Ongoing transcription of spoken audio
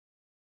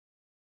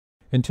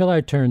Until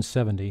I turned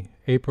 70,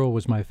 April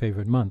was my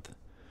favorite month.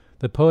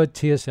 The poet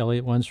T.S.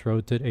 Eliot once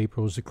wrote that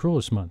April is the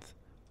cruelest month,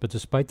 but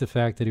despite the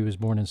fact that he was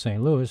born in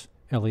St. Louis,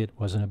 Eliot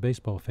wasn't a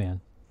baseball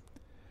fan.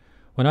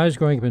 When I was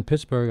growing up in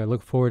Pittsburgh, I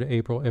looked forward to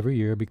April every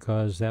year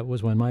because that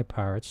was when my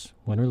Pirates,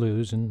 win or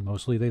lose, and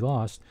mostly they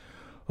lost,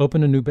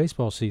 opened a new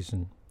baseball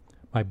season.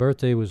 My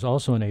birthday was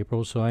also in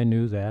April, so I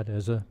knew that,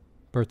 as a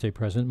birthday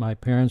present, my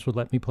parents would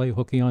let me play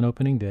hooky on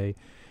opening day,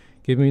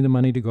 give me the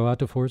money to go out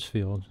to Forest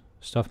Field,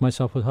 stuff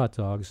myself with hot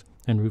dogs,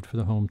 and root for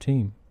the home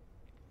team.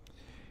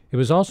 It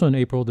was also in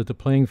April that the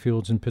playing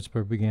fields in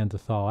Pittsburgh began to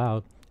thaw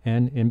out,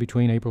 and in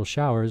between April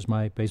showers,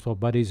 my baseball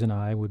buddies and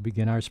I would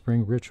begin our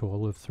spring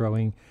ritual of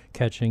throwing,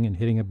 catching, and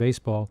hitting a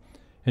baseball,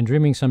 and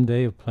dreaming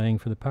someday of playing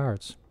for the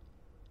Pirates.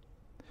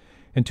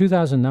 In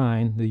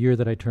 2009, the year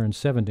that I turned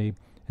 70,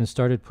 and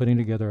started putting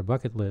together a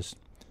bucket list,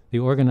 the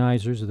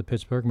organizers of the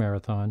Pittsburgh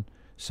Marathon,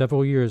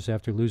 several years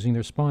after losing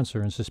their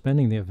sponsor and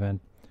suspending the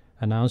event,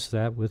 announced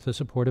that, with the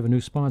support of a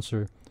new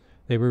sponsor,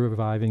 they were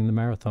reviving the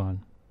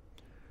marathon.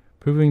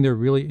 Proving there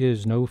really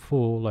is no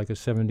fool like a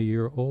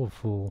 70-year-old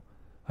fool,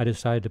 I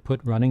decided to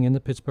put running in the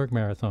Pittsburgh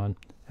Marathon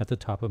at the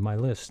top of my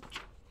list.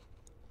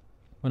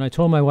 When I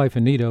told my wife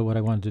Anita what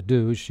I wanted to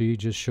do, she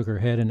just shook her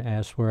head and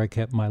asked where I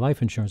kept my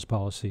life insurance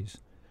policies.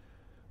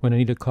 When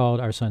Anita called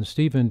our son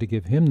Stephen to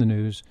give him the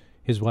news,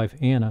 his wife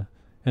Anna,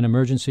 an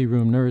emergency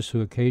room nurse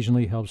who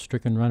occasionally helps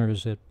stricken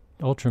runners at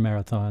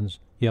ultramarathons,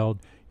 yelled,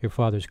 "Your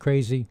father's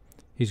crazy.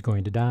 He's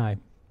going to die."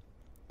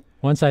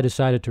 Once I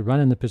decided to run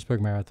in the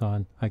Pittsburgh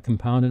Marathon, I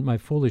compounded my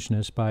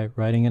foolishness by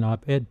writing an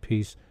op-ed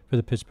piece for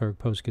the Pittsburgh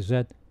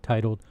Post-Gazette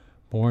titled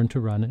 "Born to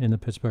Run in the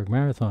Pittsburgh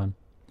Marathon."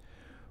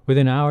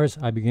 Within hours,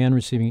 I began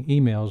receiving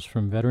emails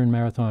from veteran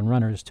marathon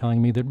runners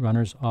telling me that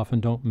runners often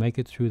don't make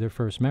it through their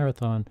first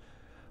marathon,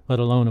 let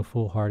alone a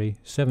foolhardy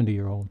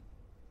 70-year-old.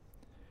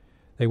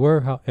 They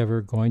were,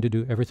 however, going to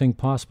do everything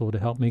possible to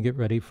help me get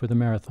ready for the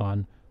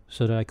marathon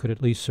so that I could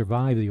at least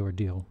survive the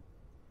ordeal.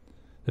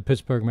 The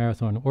Pittsburgh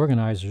Marathon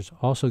organizers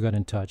also got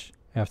in touch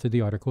after the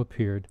article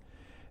appeared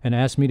and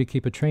asked me to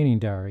keep a training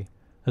diary,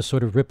 a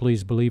sort of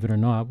Ripley's Believe It or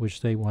Not,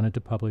 which they wanted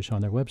to publish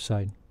on their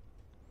website.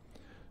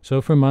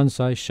 So for months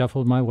I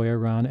shuffled my way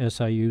around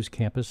SIU's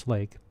Campus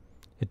Lake.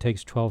 It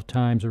takes 12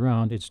 times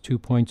around its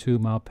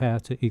 2.2-mile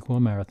path to equal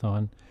a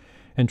marathon,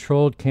 and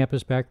trolled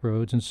campus back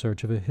roads in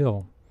search of a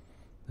hill.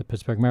 The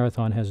Pittsburgh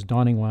Marathon has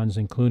daunting ones,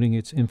 including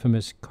its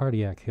infamous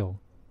Cardiac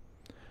Hill.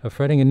 A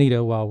fretting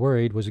Anita, while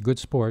worried, was a good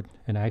sport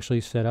and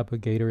actually set up a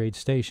Gatorade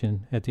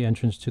station at the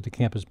entrance to the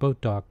campus boat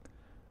dock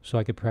so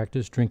I could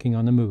practice drinking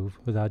on the move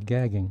without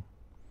gagging.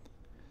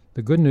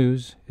 The good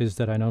news is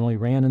that I not only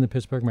ran in the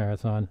Pittsburgh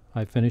Marathon,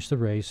 I finished the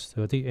race,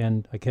 though at the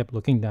end I kept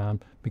looking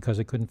down because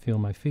I couldn't feel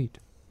my feet.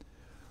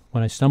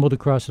 When I stumbled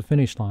across the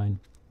finish line,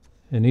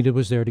 Anita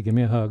was there to give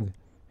me a hug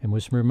and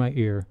whisper in my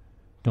ear,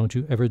 "Don't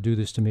you ever do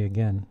this to me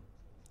again."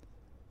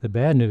 The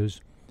bad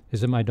news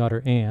is that my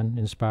daughter Anne,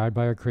 inspired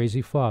by her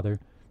crazy father,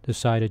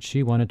 decided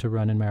she wanted to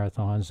run in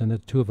marathons and the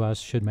two of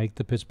us should make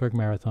the Pittsburgh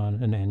Marathon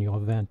an annual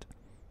event.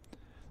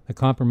 The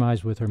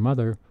compromise with her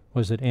mother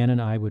was that Anne and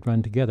I would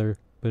run together,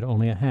 but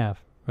only a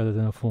half rather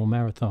than a full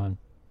marathon.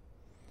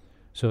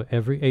 So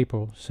every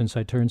April since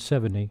I turned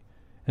 70,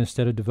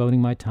 instead of devoting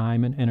my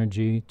time and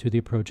energy to the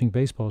approaching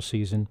baseball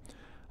season,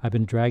 I've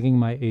been dragging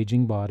my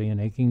aging body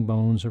and aching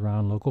bones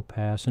around local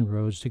paths and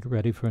roads to get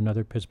ready for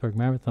another Pittsburgh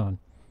Marathon.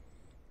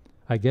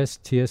 I guess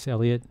T.S.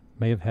 Eliot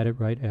may have had it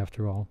right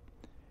after all.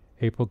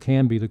 April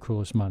can be the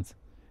cruelest month,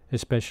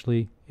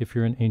 especially if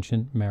you're an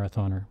ancient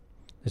marathoner.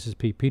 This is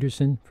Pete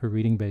Peterson for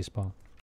Reading Baseball.